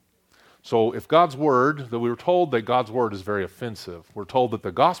So if God's word, that we were told that God's word is very offensive. We're told that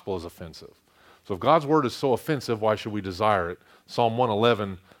the gospel is offensive. So if God's word is so offensive, why should we desire it? Psalm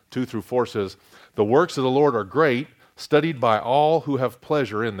 111, 2 through 4 says, "The works of the Lord are great, studied by all who have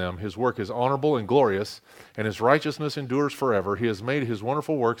pleasure in them. His work is honorable and glorious, and his righteousness endures forever. He has made his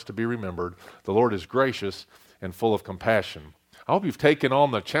wonderful works to be remembered. The Lord is gracious and full of compassion." I hope you've taken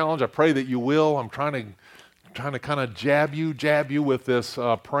on the challenge. I pray that you will. I'm trying to kind of jab you with this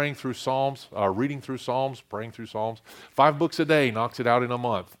praying through Psalms, reading through Psalms, praying through Psalms. 5 books a day knocks it out in a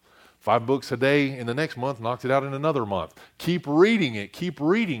month. 5 books a day in the next month knocks it out in another month. Keep reading it. Keep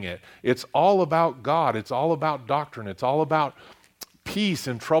reading it. It's all about God. It's all about doctrine. It's all about peace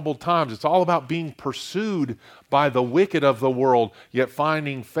in troubled times. It's all about being pursued by the wicked of the world, yet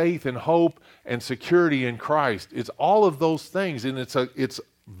finding faith and hope and security in Christ. It's all of those things, and it's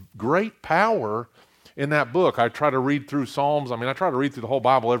great power in that book. I try to read through Psalms. I try to read through the whole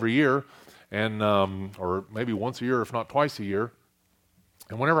Bible every year, and or maybe once a year, if not twice a year.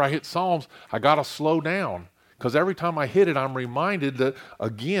 And whenever I hit Psalms, I got to slow down, because every time I hit it, I'm reminded that,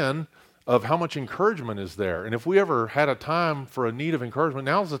 again, of how much encouragement is there. And if we ever had a time for a need of encouragement,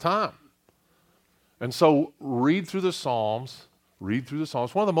 now's the time. And so read through the Psalms. Read through the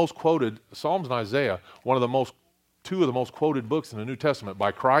Psalms. One of the most quoted, Psalms and Isaiah, two of the most quoted books in the New Testament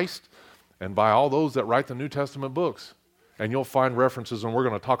by Christ and by all those that write the New Testament books. And you'll find references, and we're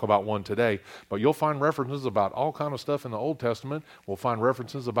going to talk about one today, but you'll find references about all kind of stuff in the Old Testament. We'll find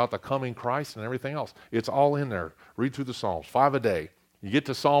references about the coming Christ and everything else. It's all in there. Read through the Psalms, 5 a day. You get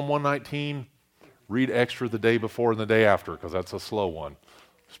to Psalm 119, read extra the day before and the day after, because that's a slow one.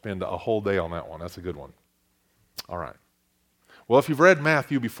 Spend a whole day on that one. That's a good one. All right. Well, if you've read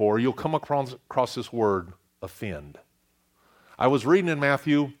Matthew before, you'll come across this word, offend. I was reading in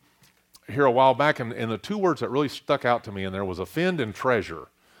Matthew here a while back, and the 2 words that really stuck out to me in there was offend and treasure.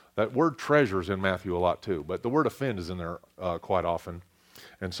 That word treasure is in Matthew a lot too, but the word offend is in there quite often.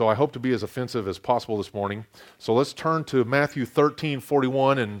 And so I hope to be as offensive as possible this morning. So let's turn to Matthew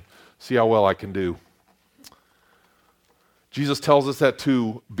 13:41 and see how well I can do. Jesus tells us that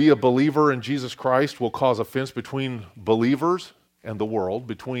to be a believer in Jesus Christ will cause offense between believers and the world,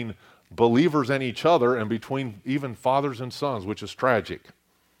 between believers and each other, and between even fathers and sons, which is tragic.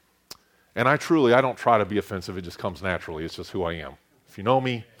 And I don't try to be offensive. It just comes naturally. It's just who I am. If you know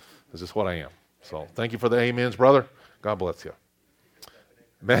me, this is what I am. So thank you for the amens, brother. God bless you.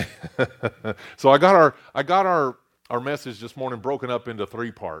 So I got our message this morning broken up into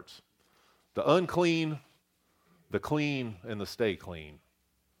 3 parts. The unclean, the clean, and the stay clean.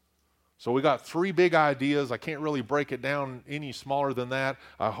 So we got 3 big ideas. I can't really break it down any smaller than that.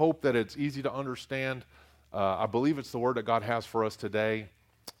 I hope that it's easy to understand. I believe it's the word that God has for us today.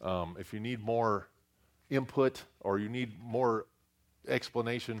 If you need more input or you need more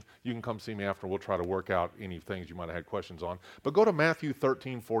explanation, you can come see me after. We'll try to work out any things you might have had questions on. But go to Matthew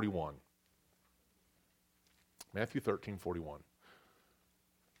 13:41. Matthew 13:41.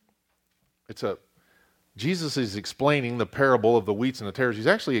 Jesus is explaining the parable of the wheats and the tares. He's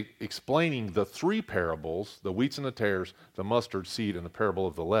actually explaining the 3 parables, the wheats and the tares, the mustard seed, and the parable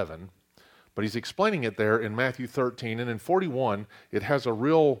of the leaven. But he's explaining it there in Matthew 13. And in 41, it has a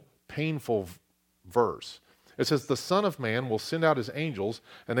real painful verse. It says, "The Son of Man will send out his angels,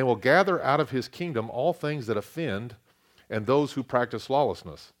 and they will gather out of his kingdom all things that offend and those who practice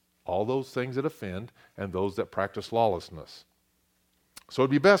lawlessness." All those things that offend and those that practice lawlessness. So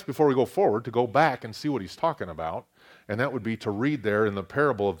it'd be best, before we go forward, to go back and see what he's talking about. And that would be to read there in the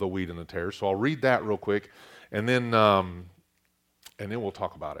parable of the wheat and the tares. So I'll read that real quick, and then we'll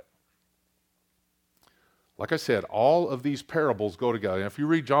talk about it. Like I said, all of these parables go together. And if you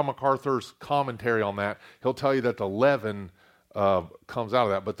read John MacArthur's commentary on that, he'll tell you that the leaven comes out of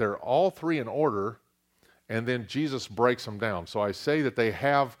that. But they're all 3 in order, and then Jesus breaks them down. So I say that they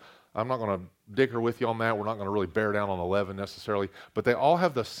have, I'm not going to dicker with you on that. We're not going to really bear down on the leaven necessarily. But they all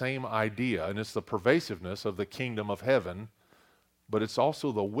have the same idea, and it's the pervasiveness of the kingdom of heaven. But it's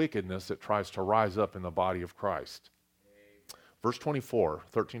also the wickedness that tries to rise up in the body of Christ. Verse 24,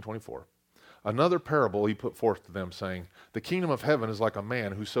 13:24. "Another parable he put forth to them, saying, The kingdom of heaven is like a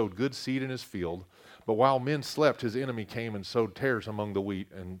man who sowed good seed in his field, but while men slept, his enemy came and sowed tares among the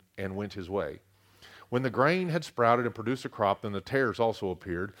wheat and went his way. When the grain had sprouted and produced a crop, then the tares also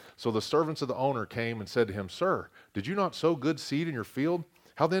appeared. So the servants of the owner came and said to him, Sir, did you not sow good seed in your field?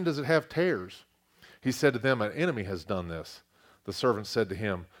 How then does it have tares? He said to them, An enemy has done this. The servants said to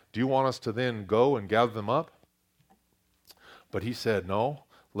him, Do you want us to then go and gather them up? But he said, No,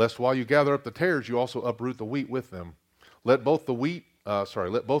 lest while you gather up the tares, you also uproot the wheat with them. Let both the wheat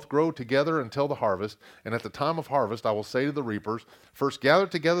let both grow together until the harvest. And at the time of harvest, I will say to the reapers, first gather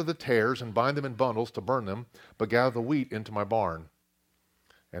together the tares and bind them in bundles to burn them, but gather the wheat into my barn.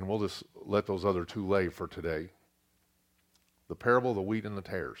 And we'll just let those other two lay for today. The parable of the wheat and the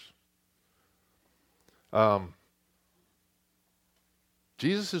tares.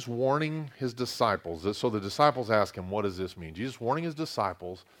 Jesus is warning his disciples. So the disciples ask him, what does this mean? Jesus is warning his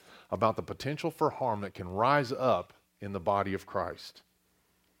disciples about the potential for harm that can rise up in the body of Christ.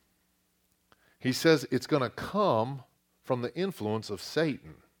 He says it's going to come from the influence of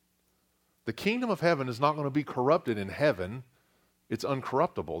Satan. The kingdom of heaven is not going to be corrupted in heaven. It's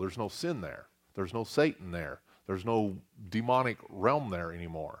uncorruptible. There's no sin there. There's no Satan there. There's no demonic realm there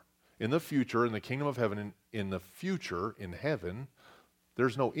anymore. In the future, in the kingdom of heaven, in the future, in heaven,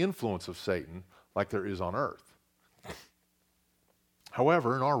 there's no influence of Satan like there is on earth.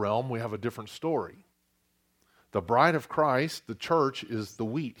 However, in our realm, we have a different story. The bride of Christ, the church, is the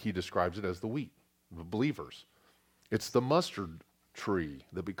wheat. He describes it as the wheat, the believers. It's the mustard tree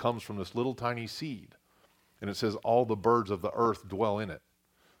that becomes from this little tiny seed. And it says all the birds of the earth dwell in it.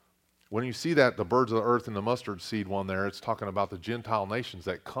 When you see that, the birds of the earth and the mustard seed one there, it's talking about the Gentile nations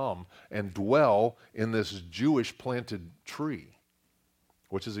that come and dwell in this Jewish planted tree,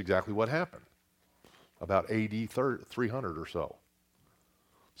 which is exactly what happened about AD 300 or so.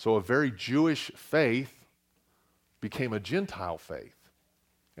 So a very Jewish faith became a Gentile faith,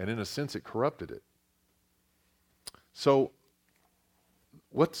 and in a sense it corrupted it. So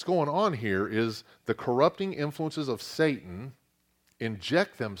what's going on here is the corrupting influences of Satan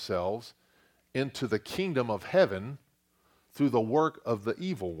inject themselves into the kingdom of heaven through the work of the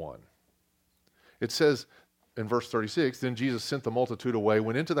evil one. It says in verse 36, then Jesus sent the multitude away,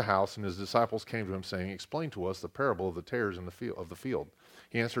 went into the house, and his disciples came to him, saying, explain to us the parable of the tares in the field.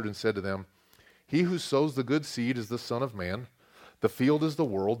 He answered and said to them, he who sows the good seed is the Son of Man. The field is the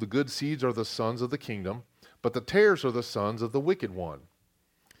world. The good seeds are the sons of the kingdom, but the tares are the sons of the wicked one.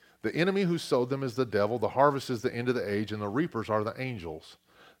 The enemy who sowed them is the devil. The harvest is the end of the age, and the reapers are the angels.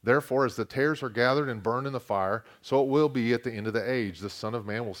 Therefore, as the tares are gathered and burned in the fire, so it will be at the end of the age. The Son of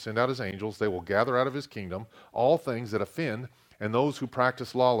Man will send out his angels. They will gather out of his kingdom all things that offend and those who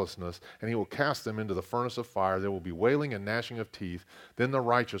practice lawlessness, and he will cast them into the furnace of fire. There will be wailing and gnashing of teeth. Then the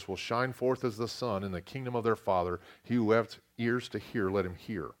righteous will shine forth as the sun in the kingdom of their Father. He who has ears to hear, let him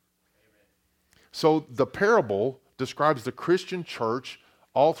hear. Amen. So the parable describes the Christian church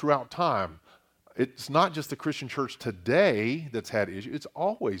all throughout time. It's not just the Christian church today that's had issues. It's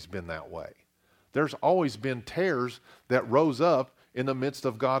always been that way. There's always been tares that rose up in the midst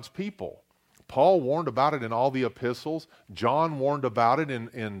of God's people. Paul warned about it in all the epistles. John warned about it in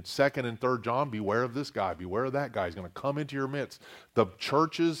 2nd and 3rd John. Beware of this guy. Beware of that guy. He's going to come into your midst. The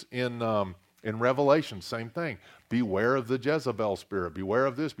churches in Revelation, same thing. Beware of the Jezebel spirit. Beware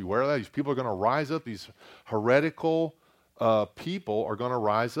of this. Beware of that. These people are going to rise up. These heretical people are going to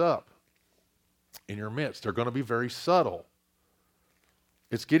rise up in your midst. They're going to be very subtle.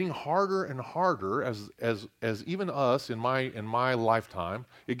 It's getting harder and harder as even us in my lifetime.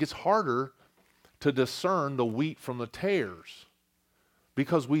 It gets harder to discern the wheat from the tares,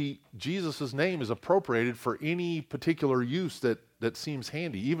 because Jesus' name is appropriated for any particular use that seems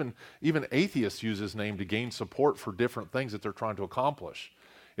handy. Even atheists use his name to gain support for different things that they're trying to accomplish.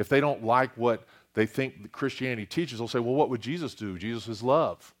 If they don't like what they think Christianity teaches, they'll say, well, what would Jesus do? Jesus is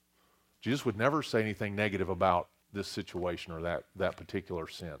love. Jesus would never say anything negative about this situation or that particular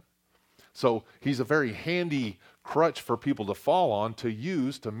sin. So he's a very handy crutch for people to fall on,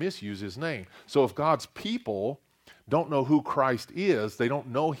 to misuse his name. So if God's people don't know who Christ is, they don't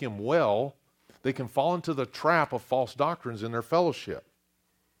know him well, they can fall into the trap of false doctrines in their fellowship.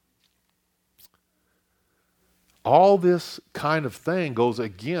 All this kind of thing goes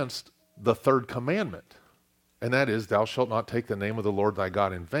against the third commandment. And that is, thou shalt not take the name of the Lord thy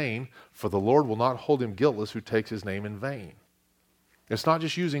God in vain, for the Lord will not hold him guiltless who takes his name in vain. It's not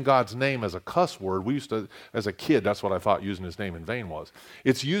just using God's name as a cuss word. We used to, as a kid, that's what I thought using his name in vain was.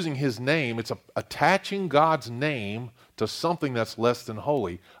 It's using his name, it's attaching God's name to something that's less than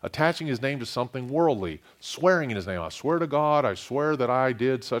holy, attaching his name to something worldly, swearing in his name. I swear to God, I swear that I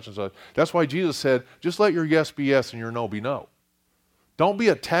did such and such. That's why Jesus said, just let your yes be yes and your no be no. Don't be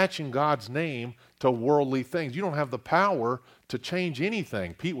attaching God's name to worldly things. You don't have the power to change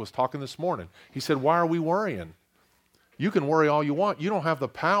anything. Pete was talking this morning. He said, why are we worrying? You can worry all you want. You don't have the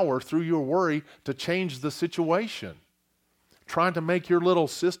power through your worry to change the situation. Trying to make your little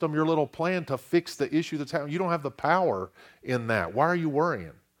system, your little plan to fix the issue that's happening. You don't have the power in that. Why are you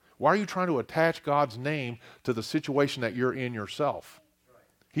worrying? Why are you trying to attach God's name to the situation that you're in yourself?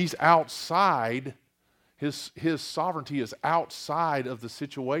 He's outside His sovereignty is outside of the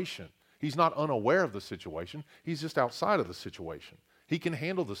situation. He's not unaware of the situation. He's just outside of the situation. He can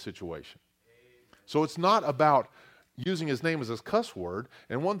handle the situation. So it's not about using his name as a cuss word.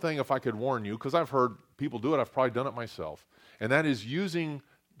 And one thing, if I could warn you, because I've heard people do it, I've probably done it myself, and that is using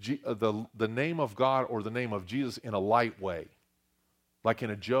the name of God or the name of Jesus in a light way. Like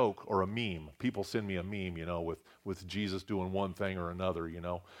in a joke or a meme. People send me a meme, with Jesus doing one thing or another,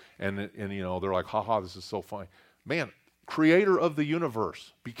 And they're like, haha, this is so funny. Man, creator of the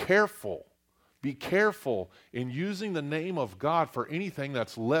universe, be careful. Be careful in using the name of God for anything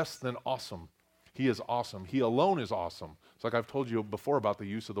that's less than awesome. He is awesome. He alone is awesome. It's like I've told you before about the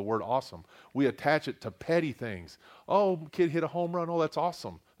use of the word awesome. We attach it to petty things. Oh, kid hit a home run. Oh, that's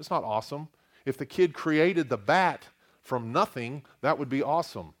awesome. It's not awesome. If the kid created the bat from nothing, that would be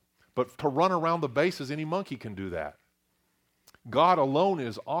awesome. But to run around the bases, any monkey can do that. God alone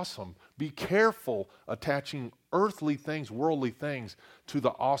is awesome. Be careful attaching earthly things, worldly things, to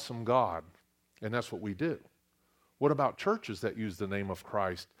the awesome God. And that's what we do. What about churches that use the name of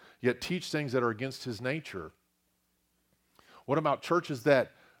Christ, yet teach things that are against his nature? What about churches that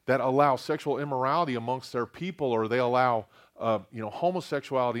allow sexual immorality amongst their people, or they allow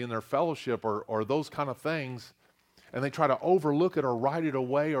homosexuality in their fellowship, or those kind of things, and they try to overlook it or write it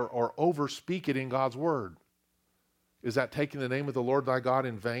away or overspeak it in God's word? Is that taking the name of the Lord thy God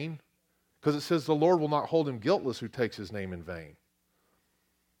in vain? Because it says the Lord will not hold him guiltless who takes his name in vain.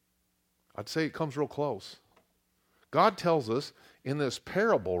 I'd say it comes real close. God tells us in this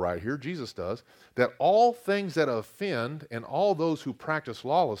parable right here, Jesus does, that all things that offend and all those who practice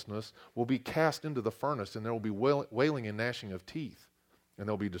lawlessness will be cast into the furnace, and there will be wailing and gnashing of teeth, and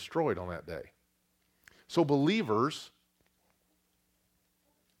they'll be destroyed on that day. So believers,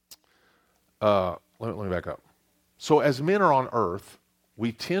 let me back up. So as men are on earth,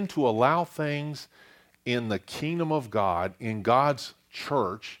 we tend to allow things in the kingdom of God, in God's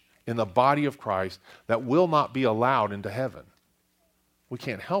church, in the body of Christ, that will not be allowed into heaven. We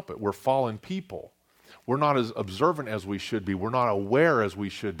can't help it. We're fallen people. We're not as observant as we should be. We're not aware as we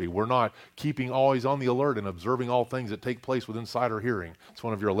should be. We're not keeping always on the alert and observing all things that take place within sight or hearing. It's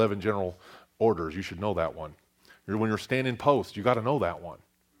one of your 11 general orders. You should know that one. When you're standing post, you got to know that one.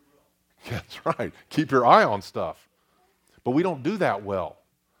 That's right. Keep your eye on stuff. But we don't do that well.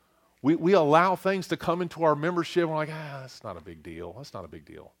 We allow things to come into our membership, and we're like, that's not a big deal. That's not a big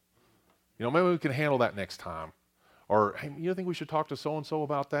deal. Maybe we can handle that next time. Or, hey, you think we should talk to so-and-so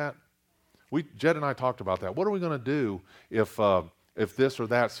about that? Jed and I talked about that. What are we going to do if this or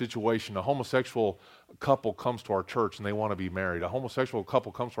that situation, a homosexual couple comes to our church and they want to be married, a homosexual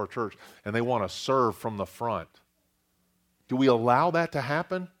couple comes to our church and they want to serve from the front? Do we allow that to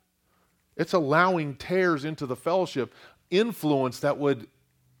happen? It's allowing tares into the fellowship, influence that would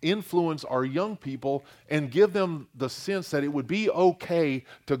influence our young people and give them the sense that it would be okay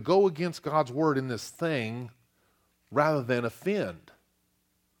to go against God's word in this thing rather than offend.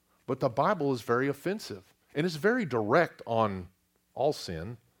 But the Bible is very offensive, and it's very direct on all sin.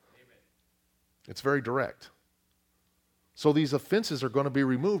 Amen. It's very direct. So these offenses are going to be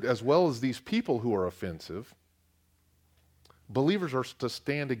removed, as well as these people who are offensive. Believers are to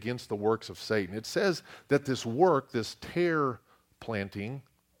stand against the works of Satan. It says that this work, this tare planting,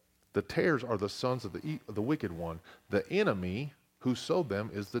 the tares are the sons of the wicked one. The enemy who sowed them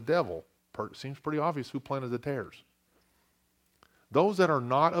is the devil. Seems pretty obvious who planted the tares. Those that are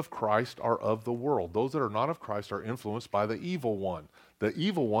not of Christ are of the world. Those that are not of Christ are influenced by the evil one. The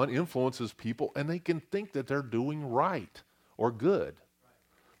evil one influences people, and they can think that they're doing right or good.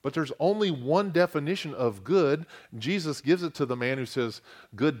 But there's only one definition of good. Jesus gives it to the man who says,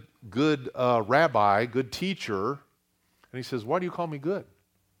 good rabbi, good teacher. And he says, why do you call me good?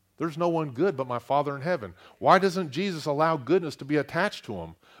 There's no one good but my Father in heaven. Why doesn't Jesus allow goodness to be attached to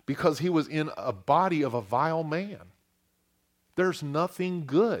him? Because he was in a body of a vile man. There's nothing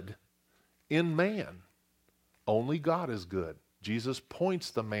good in man. Only God is good. Jesus points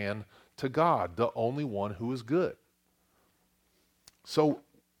the man to God, the only one who is good. So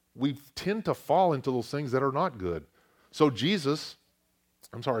we tend to fall into those things that are not good. So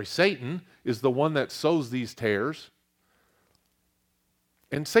Satan is the one that sows these tares.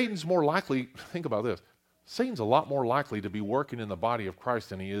 And Satan's more likely, think about this, Satan's a lot more likely to be working in the body of Christ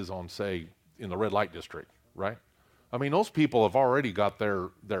than he is on, say, in the red light district, right? I mean, those people have already got their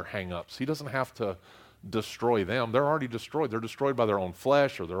hang-ups. He doesn't have to destroy them. They're already destroyed. They're destroyed by their own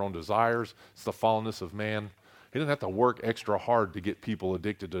flesh or their own desires. It's the fallenness of man. He doesn't have to work extra hard to get people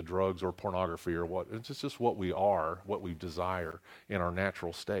addicted to drugs or pornography or what. It's just what we are, what we desire in our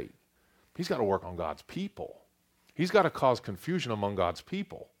natural state. He's got to work on God's people. He's got to cause confusion among God's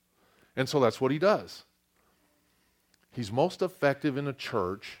people. And so that's what he does. He's most effective in a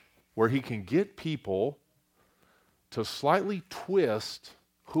church where he can get people to slightly twist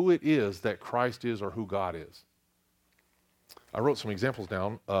who it is that Christ is or who God is. I wrote some examples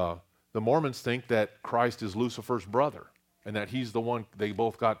down. The Mormons think that Christ is Lucifer's brother and that he's the one, they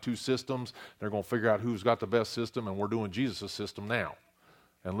both got two systems. They're going to figure out who's got the best system, and we're doing Jesus' system now.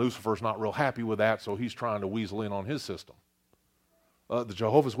 And Lucifer's not real happy with that, so he's trying to weasel in on his system. The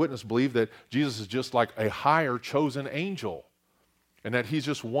Jehovah's Witnesses believe that Jesus is just like a higher chosen angel and that he's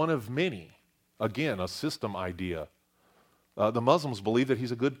just one of many. Again, a system idea. The Muslims believe that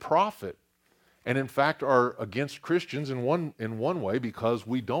he's a good prophet and in fact are against Christians in one way because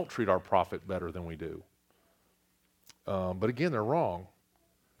we don't treat our prophet better than we do. But again, they're wrong.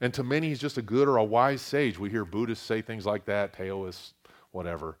 And to many, he's just a good or a wise sage. We hear Buddhists say things like that, Taoists,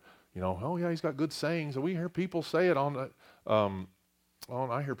 whatever. You know, oh yeah, he's got good sayings. And we hear people say it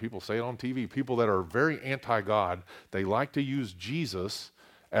I hear people say it on TV. People that are very anti-God, they like to use Jesus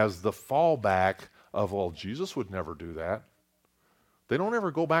as the fallback of, well, Jesus would never do that. They don't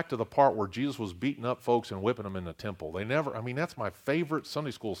ever go back to the part where Jesus was beating up folks and whipping them in the temple. They never, that's my favorite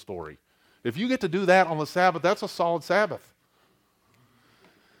Sunday school story. If you get to do that on the Sabbath, that's a solid Sabbath.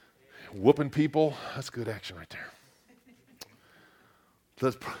 Whooping people, that's good action right there.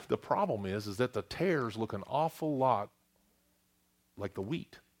 The problem is that the tares look an awful lot like the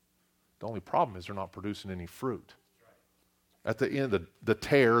wheat. The only problem is they're not producing any fruit. At the end, the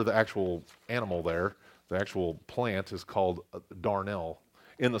tare, the actual animal there, the actual plant is called darnel.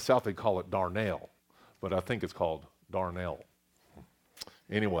 In the South, they call it darnel, but I think it's called darnel.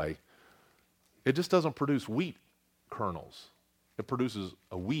 Anyway, it just doesn't produce wheat kernels. It produces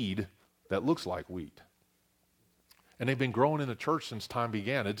a weed that looks like wheat. And they've been growing in the church since time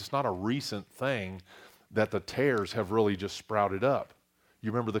began. It's not a recent thing that the tares have really just sprouted up.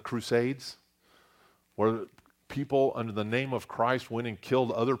 You remember the Crusades? Where people under the name of Christ went and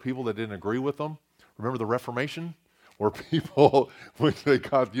killed other people that didn't agree with them? Remember the Reformation? Where people, when they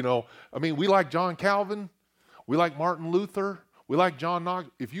got, we like John Calvin, we like Martin Luther, we like John Knox.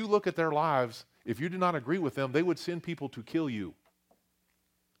 If you look at their lives, if you did not agree with them, they would send people to kill you.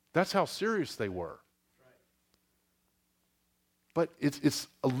 That's how serious they were. But it's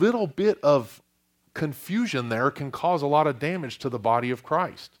a little bit of confusion there can cause a lot of damage to the body of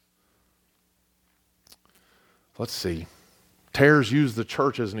Christ. Let's see. Tares use the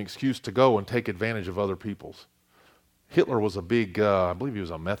church as an excuse to go and take advantage of other people's. Hitler was a big, I believe he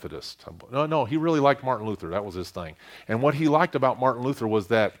was a Methodist. No, he really liked Martin Luther. That was his thing. And what he liked about Martin Luther was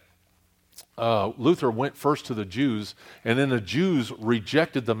that Luther went first to the Jews, and then the Jews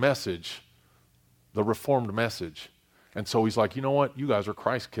rejected the message, the Reformed message. And so he's like, you know what? You guys are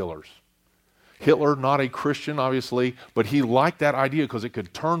Christ killers. Hitler, not a Christian, obviously, but he liked that idea because it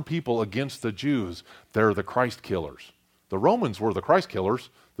could turn people against the Jews. They're the Christ killers. The Romans were the Christ killers.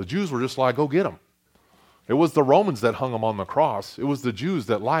 The Jews were just like, go get them. It was the Romans that hung them on the cross. It was the Jews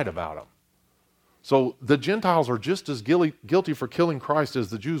that lied about them. So the Gentiles are just as guilty for killing Christ as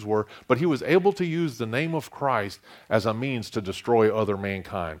the Jews were, but he was able to use the name of Christ as a means to destroy other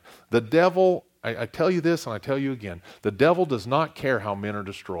mankind. The devil, I tell you this and I tell you again, the devil does not care how men are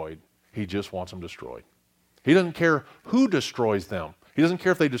destroyed. He just wants them destroyed. He doesn't care who destroys them. He doesn't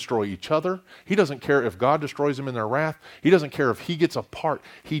care if they destroy each other. He doesn't care if God destroys them in their wrath. He doesn't care if he gets a part.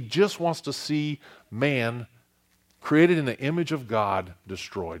 He just wants to see man created in the image of God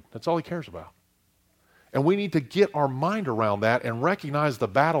destroyed. That's all he cares about. And we need to get our mind around that and recognize the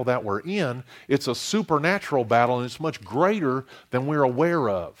battle that we're in. It's a supernatural battle, and it's much greater than we're aware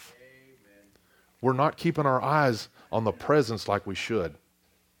of. Amen. We're not keeping our eyes on the presence like we should.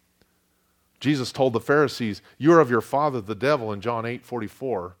 Jesus told the Pharisees, "You are of your father the devil," in John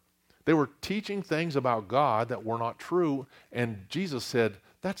 8:44. They were teaching things about God that were not true, and Jesus said,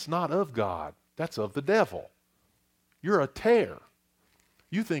 that's not of God, that's of the devil. You're a tare.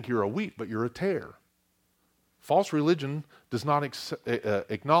 You think you're a wheat, but you're a tare. False religion does not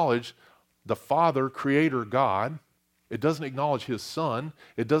acknowledge the Father, Creator God. It doesn't acknowledge His Son.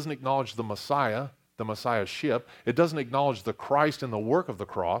 It doesn't acknowledge the Messiah, the Messiahship. It doesn't acknowledge the Christ and the work of the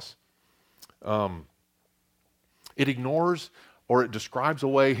cross. It ignores or it describes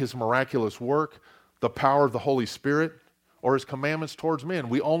away His miraculous work, the power of the Holy Spirit, or His commandments towards men.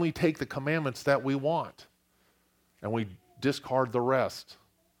 We only take the commandments that we want, and we discard the rest.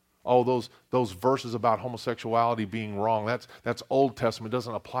 Oh, those verses about homosexuality being wrong, that's Old Testament. It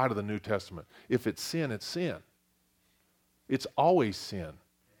doesn't apply to the New Testament. If it's sin, it's sin. It's always sin.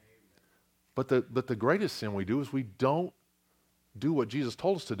 But the greatest sin we do is we don't do what Jesus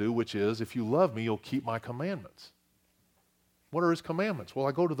told us to do, which is, if you love me, you'll keep my commandments. What are His commandments? Well,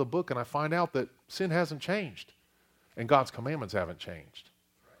 I go to the book and I find out that sin hasn't changed. and God's commandments haven't changed.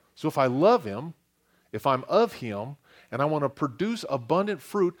 So if I love him, if I'm of him, and I want to produce abundant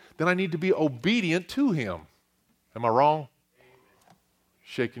fruit, then I need to be obedient to him. Am I wrong?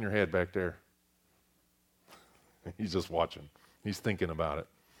 Shaking your head back there. He's just watching. He's thinking about it.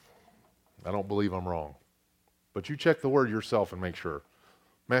 I don't believe I'm wrong. But you check the word yourself and make sure.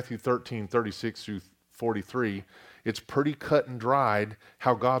 Matthew 13, 36 through 43, it's pretty cut and dried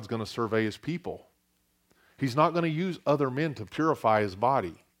how God's going to survey his people. He's not going to use other men to purify his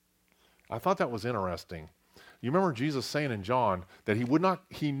body. I thought that was interesting. You remember Jesus saying in John that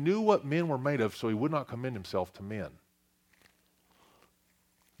he knew what men were made of, so he would not commend himself to men.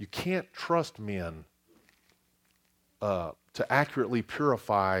 You can't trust men to accurately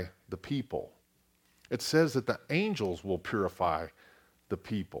purify the people. It says that the angels will purify the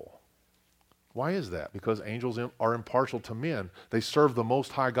people. Why is that? Because angels are impartial to men. They serve the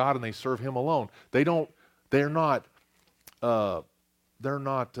Most High God and they serve him alone. They're not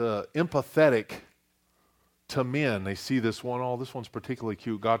empathetic to men. They see this one, oh, this one's particularly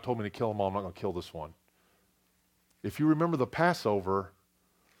cute. God told me to kill them all. I'm not going to kill this one. If you remember the Passover,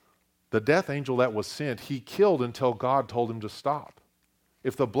 the death angel that was sent, he killed until God told him to stop.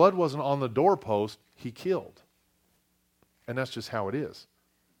 If the blood wasn't on the doorpost, he killed. And that's just how it is.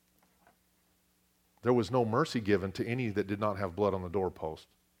 There was no mercy given to any that did not have blood on the doorpost.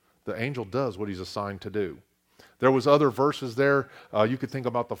 The angel does what he's assigned to do. There was other verses there. You could think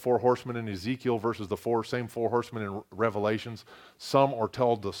about the 4 horsemen in Ezekiel versus the same 4 horsemen in Revelations. Some are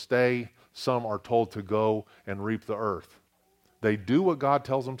told to stay. Some are told to go and reap the earth. They do what God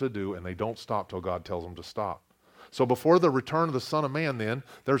tells them to do, and they don't stop till God tells them to stop. So before the return of the Son of Man then,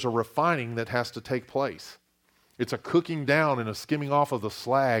 there's a refining that has to take place. It's a cooking down and a skimming off of the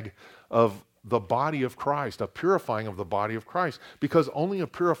slag of the body of Christ, a purifying of the body of Christ, because only a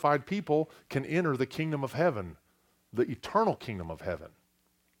purified people can enter the kingdom of heaven, the eternal kingdom of heaven.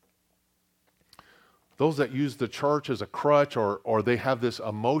 Those that use the church as a crutch or they have this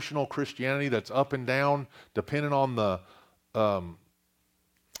emotional Christianity that's up and down, depending on the, I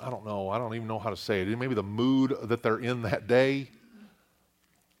don't even know how to say it, maybe the mood that they're in that day,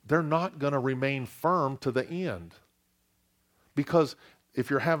 they're not going to remain firm to the end. Because if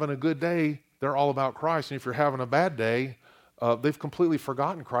you're having a good day, they're all about Christ. And if you're having a bad day, they've completely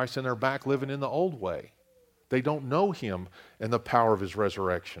forgotten Christ and they're back living in the old way. They don't know him and the power of his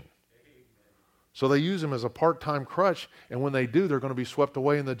resurrection. So they use him as a part-time crutch, and when they do, they're going to be swept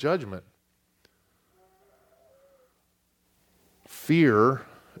away in the judgment. Fear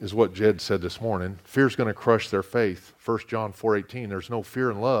is what Jed said this morning. Fear is going to crush their faith. 1 John 4:18, there's no fear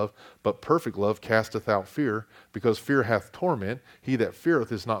in love, but perfect love casteth out fear, because fear hath torment. He that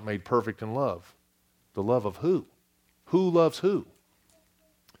feareth is not made perfect in love. The love of who? Who loves who?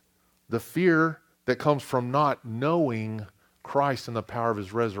 The fear that comes from not knowing Christ and the power of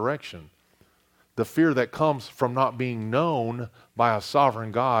his resurrection. The fear that comes from not being known by a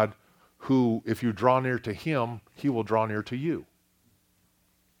sovereign God who, if you draw near to him, he will draw near to you.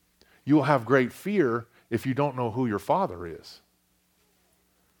 You will have great fear if you don't know who your Father is.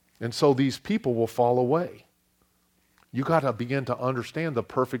 And so these people will fall away. You got to begin to understand the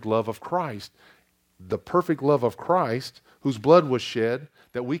perfect love of Christ. The perfect love of Christ, whose blood was shed,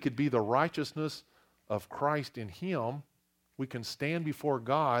 that we could be the righteousness of Christ in him. We can stand before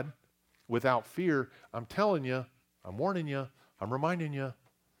God without fear. I'm telling you, I'm warning you, I'm reminding you,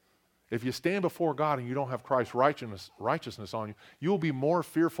 if you stand before God and you don't have Christ's righteousness on you, you'll be more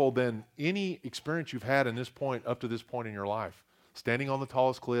fearful than any experience you've had up to this point in your life. Standing on the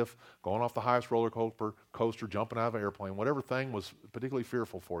tallest cliff, going off the highest roller coaster, jumping out of an airplane, whatever thing was particularly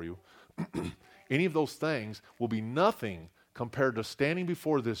fearful for you, any of those things will be nothing compared to standing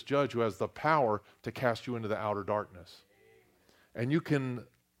before this judge who has the power to cast you into the outer darkness. And you can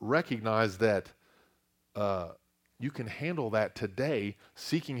recognize that you can handle that today,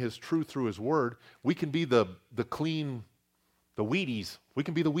 seeking his truth through his word. We can be the clean, the Wheaties. We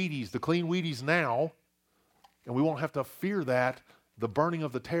can be the Wheaties, the clean Wheaties now, and we won't have to fear that, the burning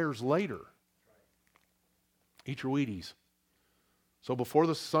of the tares later. Eat your Wheaties. So before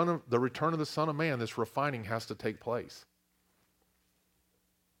the return of the Son of Man, this refining has to take place.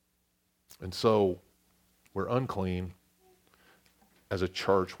 And so we're unclean. As a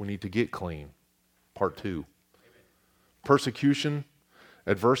church, we need to get clean. Part 2. Persecution,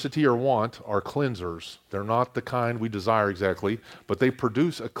 adversity, or want are cleansers. They're not the kind we desire exactly, but they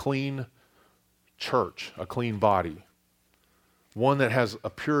produce a clean church, a clean body. One that has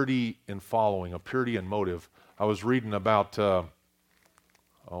a purity in following, a purity in motive. I was reading about, I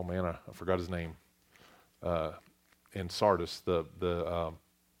forgot his name, in Sardis, the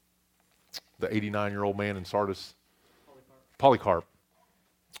 89-year-old man in Sardis. Polycarp.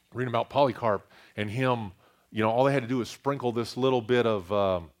 Reading about Polycarp and him, all they had to do was sprinkle this little bit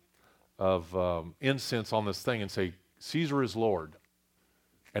of incense on this thing and say, Caesar is Lord.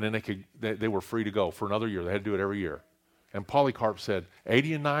 And then they were free to go for another year. They had to do it every year. And Polycarp said,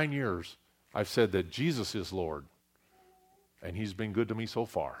 89 years I've said that Jesus is Lord. And he's been good to me so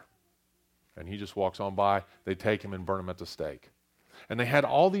far. And he just walks on by. They take him and burn him at the stake. And they had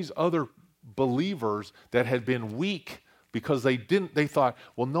all these other believers that had been weak because they thought,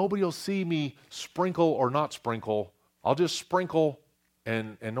 well, nobody will see me sprinkle or not sprinkle. I'll just sprinkle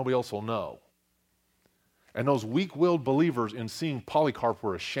and nobody else will know. And those weak-willed believers in seeing Polycarp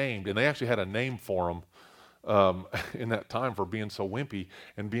were ashamed, and they actually had a name for him in that time for being so wimpy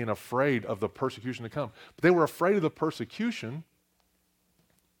and being afraid of the persecution to come. But they were afraid of the persecution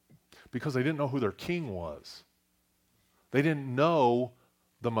because they didn't know who their king was. They didn't know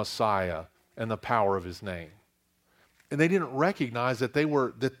the Messiah and the power of his name. And they didn't recognize that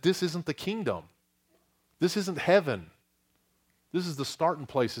this isn't the kingdom. This isn't heaven. This is the starting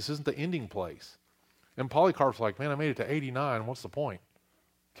place. This isn't the ending place. And Polycarp's like, man, I made it to 89. What's the point?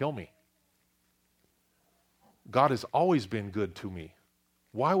 Kill me. God has always been good to me.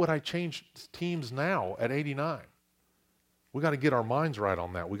 Why would I change teams now at 89? We got to get our minds right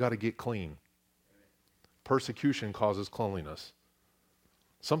on that. We got to get clean. Persecution causes cleanliness.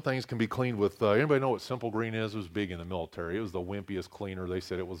 Some things can be cleaned with, anybody know what Simple Green is? It was big in the military. It was the wimpiest cleaner. They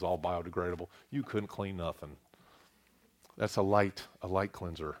said it was all biodegradable. You couldn't clean nothing. That's a light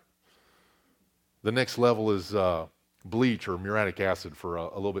cleanser. The next level is bleach or muriatic acid for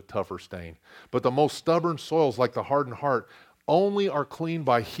a little bit tougher stain. But the most stubborn soils, like the hardened heart, only are cleaned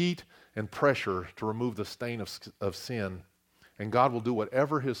by heat and pressure to remove the stain of sin. And God will do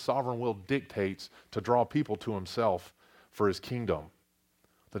whatever his sovereign will dictates to draw people to himself for his kingdom.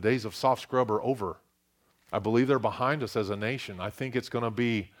 The days of soft scrub are over. I believe they're behind us as a nation. I think it's going to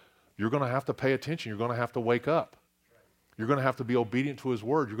be, you're going to have to pay attention. You're going to have to wake up. You're going to have to be obedient to his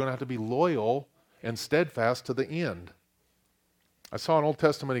word. You're going to have to be loyal and steadfast to the end. I saw an Old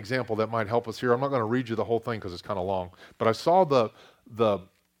Testament example that might help us here. I'm not going to read you the whole thing because it's kind of long, but I saw the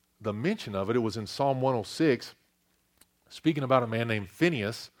mention of it. It was in Psalm 106, speaking about a man named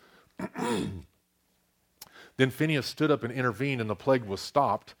Phinehas. Then Phinehas stood up and intervened, and the plague was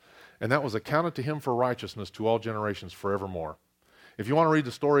stopped, and that was accounted to him for righteousness to all generations forevermore. If you want to read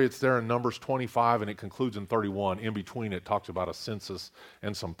the story, it's there in Numbers 25, and it concludes in 31. In between, it talks about a census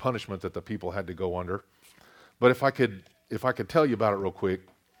and some punishment that the people had to go under. But if I could tell you about it real quick.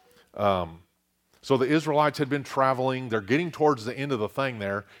 So the Israelites had been traveling. They're getting towards the end of the thing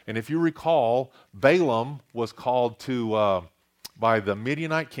there. And if you recall, Balaam was called to, by the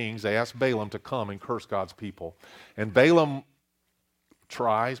Midianite kings. They asked Balaam to come and curse God's people. And Balaam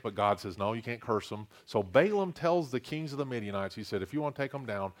tries, but God says, no, you can't curse them. So Balaam tells the kings of the Midianites, he said, if you want to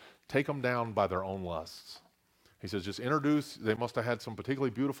take them down by their own lusts. He says, just introduce, they must have had some particularly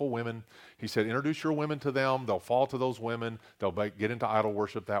beautiful women. He said, introduce your women to them. They'll fall to those women. They'll get into idol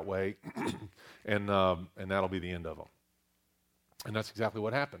worship that way. and that'll be the end of them. And that's exactly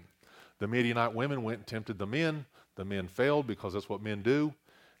what happened. The Midianite women went and tempted the men. The men failed because that's what men do.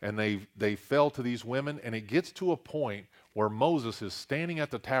 And they fell to these women. And it gets to a point where Moses is standing at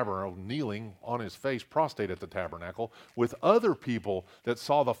the tabernacle, kneeling on his face, prostrate at the tabernacle, with other people that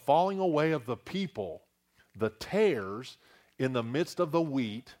saw the falling away of the people. The tares in the midst of the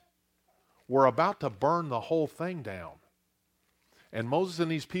wheat were about to burn the whole thing down. And Moses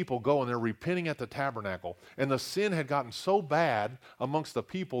and these people go and they're repenting at the tabernacle. And the sin had gotten so bad amongst the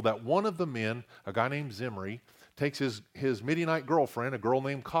people that one of the men, a guy named Zimri, takes his Midianite girlfriend, a girl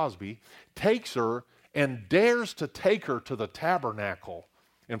named Cosby, takes her and dares to take her to the tabernacle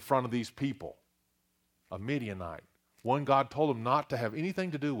in front of these people. A Midianite. One God told him not to have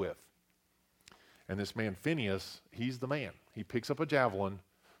anything to do with. And this man Phinehas, he's the man. He picks up a javelin,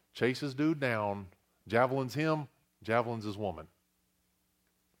 chases dude down, javelins him, javelins his woman.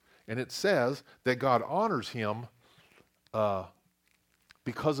 And it says that God honors him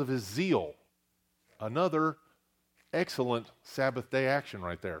because of his zeal. Another excellent Sabbath day action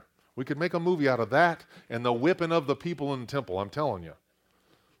right there. We could make a movie out of that and the whipping of the people in the temple, I'm telling you.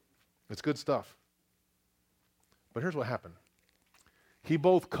 It's good stuff. But here's what happened. He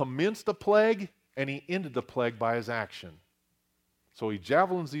both commenced the plague and he ended the plague by his action. So he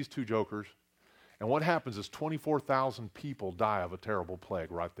javelins these two jokers, and what happens is 24,000 people die of a terrible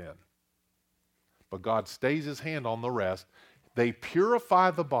plague right then. But God stays his hand on the rest. They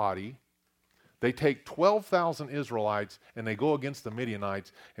purify the body. They take 12,000 Israelites and they go against the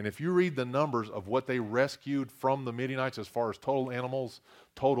Midianites. And if you read the numbers of what they rescued from the Midianites as far as total animals,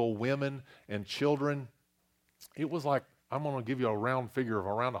 total women and children, it was like I'm going to give you a round figure of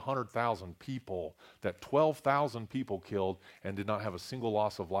around 100,000 people that 12,000 people killed and did not have a single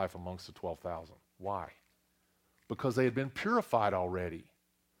loss of life amongst the 12,000. Why? Because they had been purified already.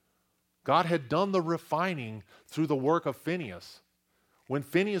 God had done the refining through the work of Phinehas. When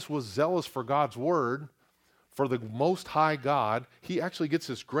Phinehas was zealous for God's word, for the Most High God, he actually gets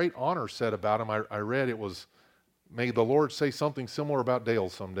this great honor said about him. I read it was, may the Lord say something similar about Dale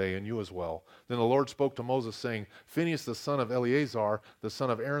someday, and you as well. Then the Lord spoke to Moses, saying, Phinehas the son of Eleazar, the son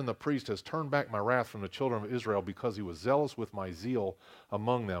of Aaron the priest, has turned back my wrath from the children of Israel, because he was zealous with my zeal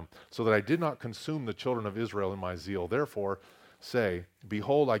among them, so that I did not consume the children of Israel in my zeal. Therefore say,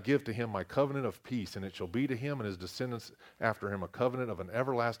 behold, I give to him my covenant of peace, and it shall be to him and his descendants after him a covenant of an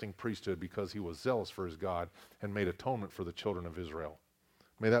everlasting priesthood, because he was zealous for his God and made atonement for the children of Israel.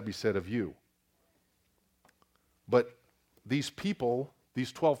 May that be said of you. But these people,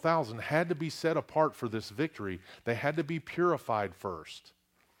 these 12,000, had to be set apart for this victory. They had to be purified first.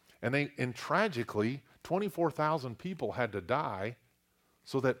 And tragically, 24,000 people had to die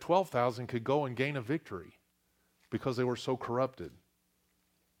so that 12,000 could go and gain a victory, because they were so corrupted.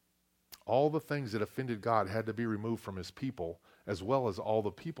 All the things that offended God had to be removed from his people, as well as all the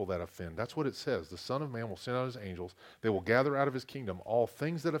people that offend. That's what it says. The Son of Man will send out his angels. They will gather out of his kingdom all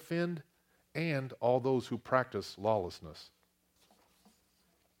things that offend and all those who practice lawlessness.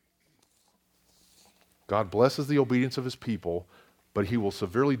 God blesses the obedience of his people, but he will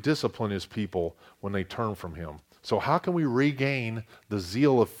severely discipline his people when they turn from him. So how can we regain the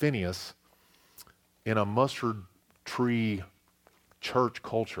zeal of Phinehas in a mustard tree church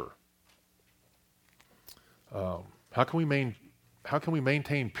culture? How can we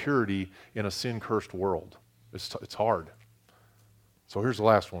maintain purity in a sin-cursed world? It's hard. So here's the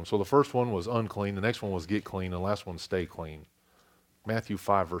last one. So the first one was unclean. The next one was get clean. And the last one, stay clean. Matthew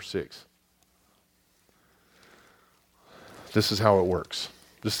 5, verse 6. This is how it works.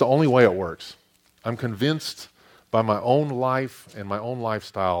 This is the only way it works. I'm convinced by my own life and my own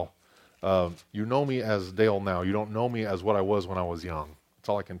lifestyle. You know me as Dale now. You don't know me as what I was when I was young. That's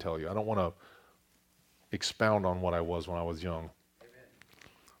all I can tell you. I don't want to expound on what I was when I was young. Amen.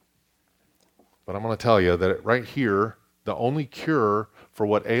 But I'm going to tell you that right here, the only cure for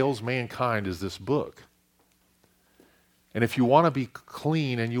what ails mankind is this book. And if you want to be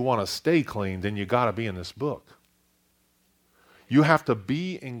clean and you want to stay clean, then you got to be in this book. You have to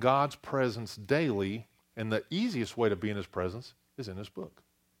be in God's presence daily, and the easiest way to be in his presence is in his book.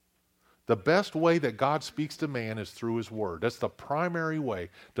 The best way that God speaks to man is through his word. That's the primary way.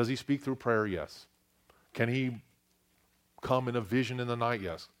 Does he speak through prayer? Yes. Can he come in a vision in the night?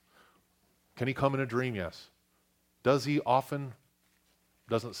 Yes. Can he come in a dream? Yes. Does he often?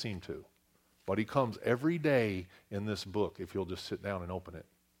 Doesn't seem to. But he comes every day in this book if you'll just sit down and open it.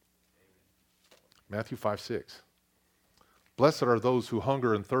 Matthew 5, 6. Blessed are those who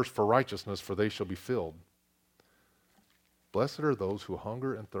hunger and thirst for righteousness, for they shall be filled. Blessed are those who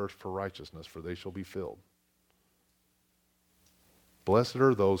hunger and thirst for righteousness, for they shall be filled. Blessed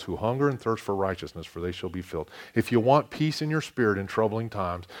are those who hunger and thirst for righteousness, for they shall be filled. If you want peace in your spirit in troubling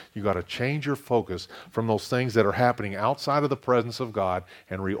times, you got to change your focus from those things that are happening outside of the presence of God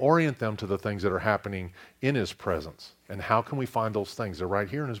and reorient them to the things that are happening in his presence. And how can we find those things? They're right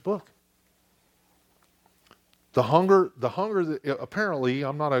here in his book. The hunger, apparently,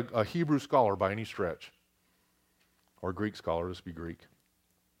 I'm not a Hebrew scholar by any stretch, or Greek scholar, let's be Greek.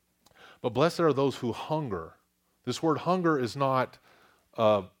 But blessed are those who hunger. This word hunger is not, they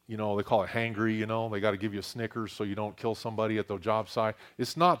call it hangry, they got to give you a Snickers so you don't kill somebody at the job site.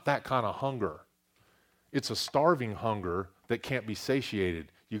 It's not that kind of hunger. It's a starving hunger that can't be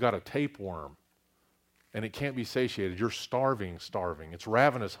satiated. You got a tapeworm, and it can't be satiated. You're starving. It's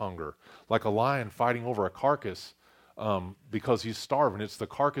ravenous hunger, like a lion fighting over a carcass because he's starving. It's the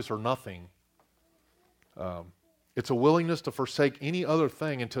carcass or nothing. It's a willingness to forsake any other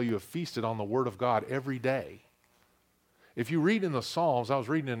thing until you have feasted on the Word of God every day. If you read in the Psalms, I was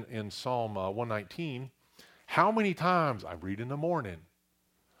reading in Psalm 119, how many times I read in the morning,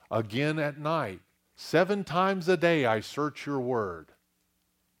 again at night, 7 times a day I search your Word.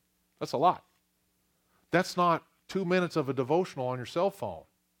 That's a lot. That's not 2 minutes of a devotional on your cell phone.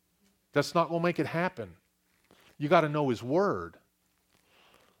 That's not going to make it happen. You got to know his Word.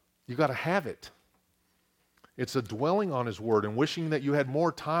 You got to have it. It's a dwelling on his word and wishing that you had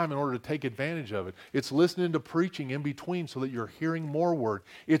more time in order to take advantage of it. It's listening to preaching in between so that you're hearing more word.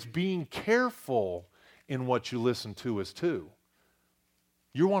 It's being careful in what you listen to as too.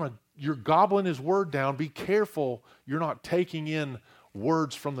 You're gobbling his word down. Be careful you're not taking in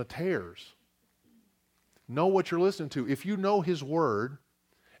words from the tares. Know what you're listening to. If you know his word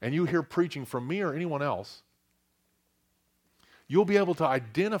and you hear preaching from me or anyone else, You'll be able to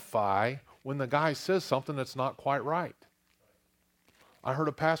identify when the guy says something that's not quite right. I heard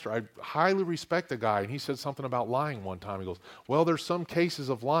a pastor, I highly respect the guy, and he said something about lying one time. He goes, well, there's some cases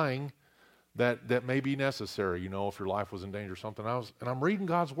of lying that may be necessary, if your life was in danger or something. And I'm reading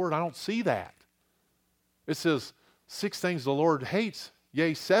God's word. I don't see that. It says 6 things the Lord hates,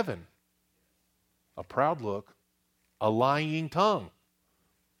 yea, 7. A proud look, a lying tongue.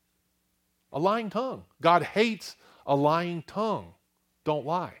 A lying tongue. God hates a lying tongue. Don't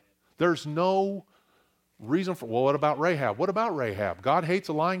lie. There's no reason for, well, what about Rahab? What about Rahab? God hates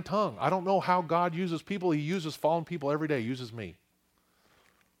a lying tongue. I don't know how God uses people. He uses fallen people every day. He uses me.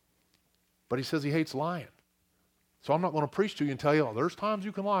 But he says he hates lying. So I'm not going to preach to you and tell you, there's times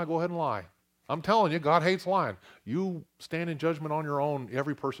you can lie. Go ahead and lie. I'm telling you, God hates lying. You stand in judgment on your own.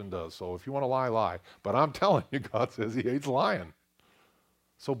 Every person does. So if you want to lie, lie. But I'm telling you, God says he hates lying.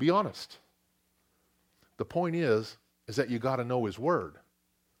 So be honest. The point is that you got to know his word.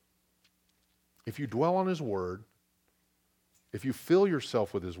 If you dwell on his word, if you fill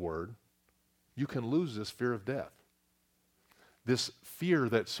yourself with his word, you can lose this fear of death. This fear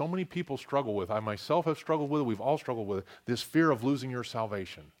that so many people struggle with. I myself have struggled with it. We've all struggled with it. This fear of losing your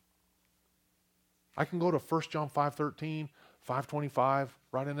salvation. I can go to 1 John 5:13, 5:25,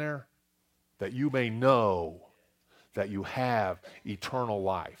 right in there. That you may know that you have eternal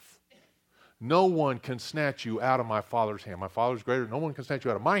life. No one can snatch you out of my Father's hand. My Father's greater. No one can snatch you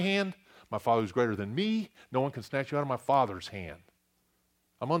out of my hand. My Father is greater than me. No one can snatch you out of my Father's hand.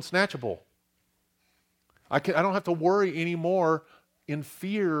 I'm unsnatchable. I don't have to worry anymore in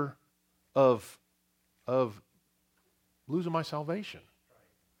fear of losing my salvation.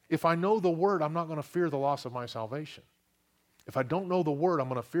 If I know the word, I'm not going to fear the loss of my salvation. If I don't know the word, I'm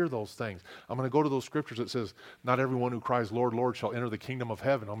going to fear those things. I'm going to go to those scriptures that says, not everyone who cries, Lord, Lord, shall enter the kingdom of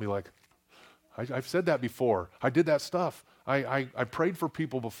heaven. I'll be like, I've said that before. I did that stuff. I prayed for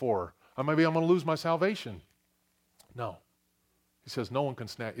people before. Maybe I'm going to lose my salvation. No. He says no one can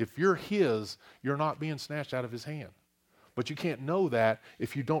snatch. If you're his, you're not being snatched out of his hand. But you can't know that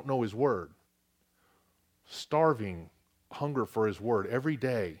if you don't know his word. Starving, hunger for his word. Every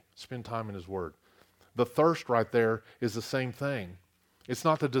day, spend time in his word. The thirst right there is the same thing. It's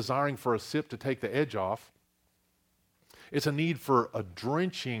not the desiring for a sip to take the edge off. It's a need for a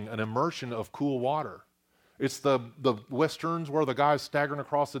drenching, an immersion of cool water. It's the westerns where the guy's staggering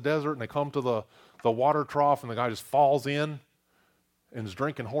across the desert and they come to the water trough and the guy just falls in and is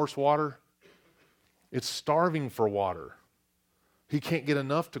drinking horse water. It's starving for water. He can't get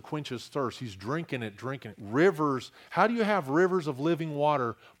enough to quench his thirst. He's drinking it. Rivers. How do you have rivers of living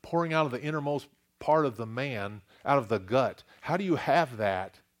water pouring out of the innermost part of the man, out of the gut? How do you have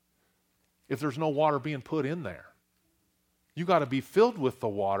that if there's no water being put in there? You got to be filled with the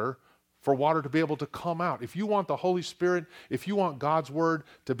water for water to be able to come out. If you want the Holy Spirit, if you want God's word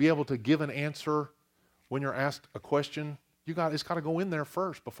to be able to give an answer when you're asked a question, it's got to go in there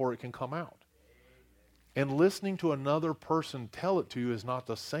first before it can come out. And listening to another person tell it to you is not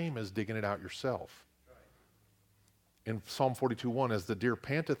the same as digging it out yourself. In Psalm 42:1, as the deer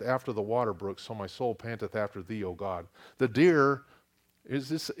panteth after the water brooks, so my soul panteth after thee, O God. The deer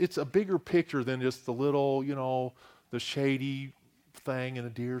it's a bigger picture than just the little, the shady thing, and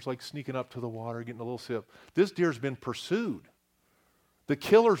the deer's like sneaking up to the water, getting a little sip. This deer's been pursued. The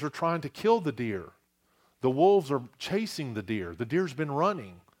killers are trying to kill the deer. The wolves are chasing the deer. The deer's been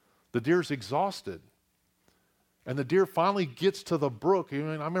running. The deer's exhausted. And the deer finally gets to the brook. I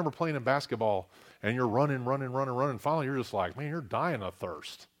remember playing in basketball, and you're running. Finally, you're just like, man, you're dying of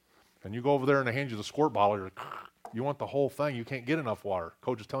thirst. And you go over there and they hand you the squirt bottle. You're like, you want the whole thing. You can't get enough water.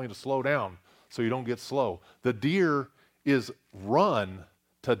 Coach is telling you to slow down so you don't get slow. The deer is run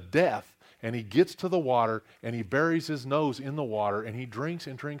to death, and he gets to the water, and he buries his nose in the water, and he drinks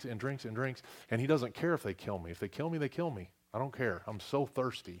and drinks and drinks and drinks, and he doesn't care if they kill me. If they kill me, they kill me. I don't care. I'm so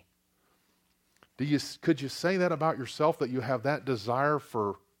thirsty. Could you say that about yourself, that you have that desire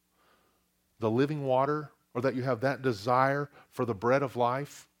for the living water, or that you have that desire for the bread of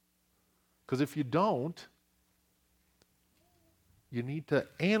life? Because if you don't, you need to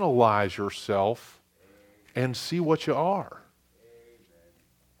analyze yourself and see what you are.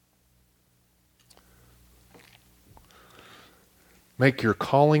 Make your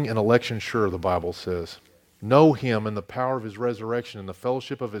calling and election sure, the Bible says. Know him and the power of his resurrection and the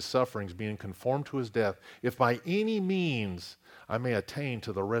fellowship of his sufferings, being conformed to his death, if by any means I may attain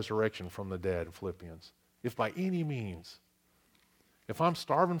to the resurrection from the dead, Philippians. If by any means. If I'm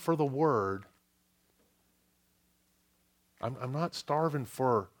starving for the word, I'm not starving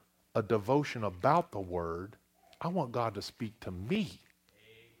for a devotion about the word. I want God to speak to me.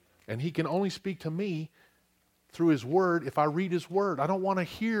 And he can only speak to me through His Word if I read His Word. I don't want to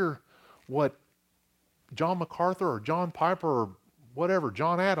hear what John MacArthur or John Piper or whatever,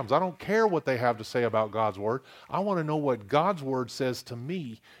 John Adams, I don't care what they have to say about God's Word. I want to know what God's Word says to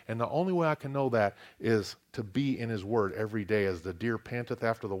me, and the only way I can know that is to be in His Word every day. As the deer panteth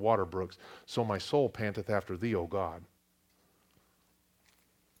after the water brooks, so my soul panteth after Thee, O God.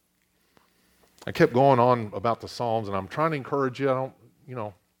 I kept going on about the Psalms, and I'm trying to encourage you.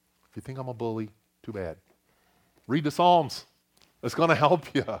 If you think I'm a bully, too bad. Read the Psalms. It's going to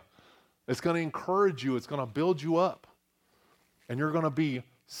help you. It's going to encourage you. It's going to build you up. And you're going to be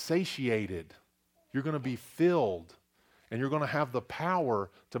satiated. You're going to be filled. And you're going to have the power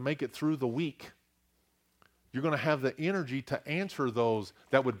to make it through the week. You're going to have the energy to answer those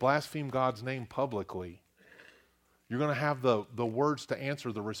that would blaspheme God's name publicly. You're going to have the words to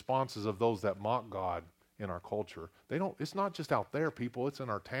answer the responses of those that mock God in our culture. It's not just out there, people. It's in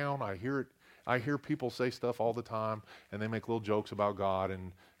our town. I hear it. I hear people say stuff all the time, and they make little jokes about God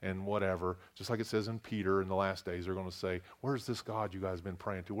and whatever. Just like it says in Peter in the last days, they're going to say, where's this God you guys have been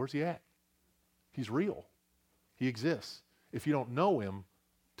praying to? Where's He at? He's real. He exists. If you don't know Him,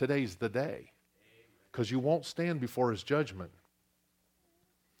 today's the day, because you won't stand before His judgment.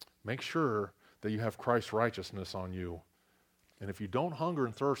 Make sure that you have Christ's righteousness on you. And if you don't hunger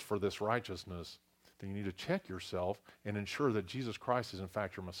and thirst for this righteousness, then you need to check yourself and ensure that Jesus Christ is in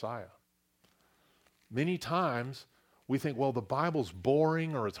fact your Messiah. Many times we think, well, the Bible's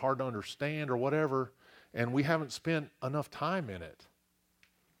boring or it's hard to understand or whatever, and we haven't spent enough time in it.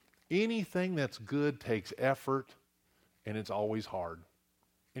 Anything that's good takes effort, and it's always hard.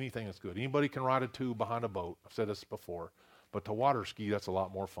 Anything that's good. Anybody can ride a tube behind a boat. I've said this before. But to water ski, that's a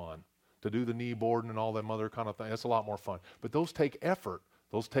lot more fun. To do the knee boarding and all them other kind of things, that's a lot more fun. But those take effort.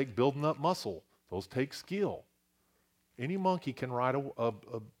 Those take building up muscle. Those take skill. Any monkey can ride a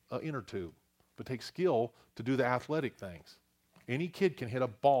inner tube, but it takes skill to do the athletic things. Any kid can hit a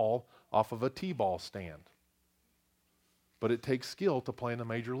ball off of a T-ball stand, but it takes skill to play in the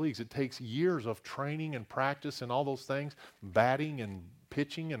major leagues. It takes years of training and practice and all those things, batting and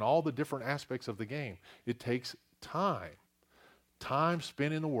pitching and all the different aspects of the game. It takes time. Time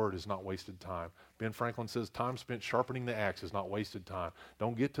spent in the Word is not wasted time. Ben Franklin says time spent sharpening the axe is not wasted time.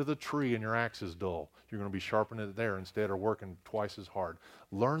 Don't get to the tree and your axe is dull. You're going to be sharpening it there instead of working twice as hard.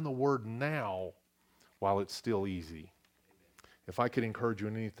 Learn the Word now while it's still easy. If I could encourage you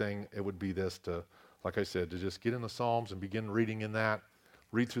in anything, it would be this, to, like I said, to just get in the Psalms and begin reading in that.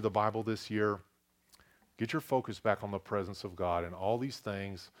 Read through the Bible this year. Get your focus back on the presence of God, and all these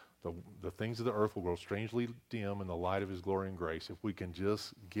things, the things of the earth will grow strangely dim in the light of His glory and grace. If we can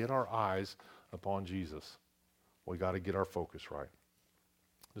just get our eyes upon Jesus, we got to get our focus right.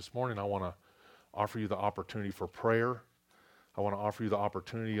 This morning I want to offer you the opportunity for prayer. I want to offer you the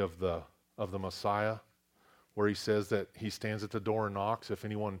opportunity of the Messiah, where He says that He stands at the door and knocks. If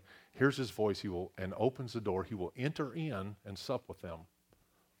anyone hears His voice, and opens the door, He will enter in and sup with them.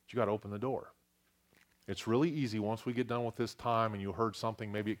 But you got to open the door. It's really easy once we get done with this time and you heard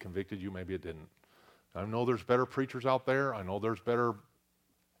something, maybe it convicted you, maybe it didn't. I know there's better preachers out there. I know there's better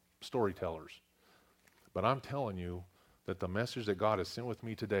storytellers. But I'm telling you that the message that God has sent with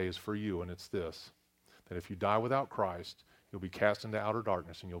me today is for you, and it's this: that if you die without Christ, you'll be cast into outer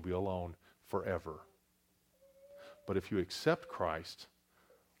darkness and you'll be alone forever. But if you accept Christ,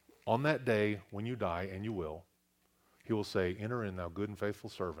 on that day when you die, and you will, He will say, "Enter in, thou good and faithful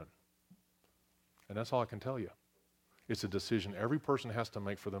servant." And that's all I can tell you. It's a decision every person has to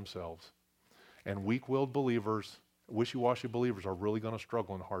make for themselves. And weak-willed believers, wishy-washy believers, are really going to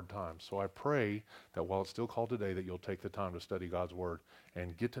struggle in hard times. So I pray that while it's still called today, that you'll take the time to study God's Word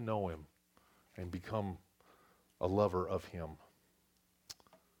and get to know Him and become a lover of Him.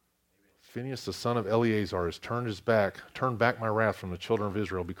 Phinehas, the son of Eleazar, has turned back my wrath from the children of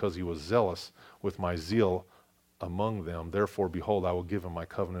Israel, because he was zealous with my zeal among them. Therefore, behold, I will give him my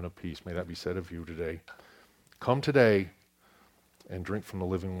covenant of peace. May that be said of you today. Come today and drink from the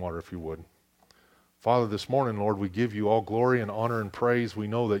living water, if you would. Father, this morning, Lord, we give you all glory and honor and praise. We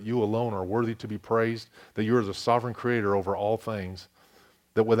know that you alone are worthy to be praised, that you are the sovereign creator over all things,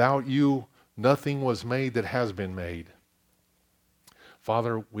 that without you, nothing was made that has been made.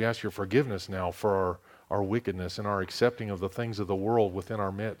 Father, we ask your forgiveness now for our wickedness and our accepting of the things of the world within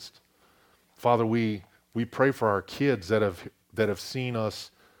our midst. Father, we pray for our kids that have seen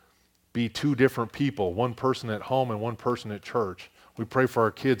us be two different people, one person at home and one person at church. We pray for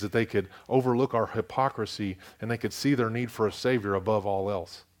our kids that they could overlook our hypocrisy and they could see their need for a Savior above all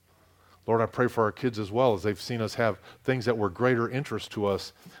else. Lord, I pray for our kids as well, as they've seen us have things that were greater interest to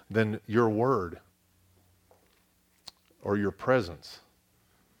us than your word or your presence.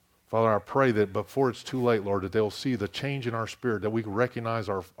 Father, I pray that before it's too late, Lord, that they'll see the change in our spirit, that we recognize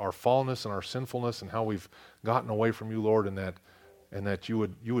our fallenness and our sinfulness and how we've gotten away from you, Lord, and that you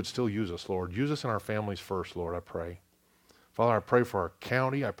would still use us, Lord. Use us in our families first, Lord, I pray. Father, I pray for our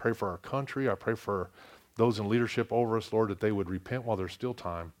county. I pray for our country. I pray for those in leadership over us, Lord, that they would repent while there's still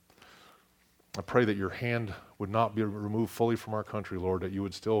time. I pray that your hand would not be removed fully from our country, Lord, that you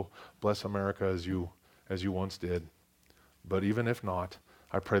would still bless America as you once did. But even if not,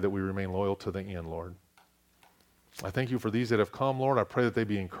 I pray that we remain loyal to the end, Lord. I thank you for these that have come, Lord. I pray that they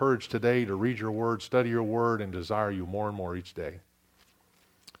be encouraged today to read your word, study your word, and desire you more and more each day.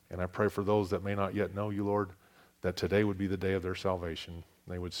 And I pray for those that may not yet know you, Lord, that today would be the day of their salvation.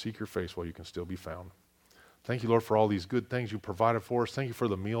 They would seek your face while you can still be found. Thank you, Lord, for all these good things you provided for us. Thank you for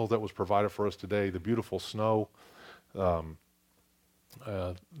the meal that was provided for us today, the beautiful snow. The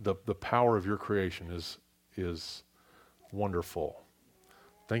power of your creation is wonderful.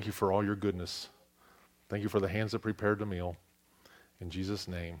 Thank you for all your goodness. Thank you for the hands that prepared the meal. In Jesus'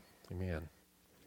 name, amen.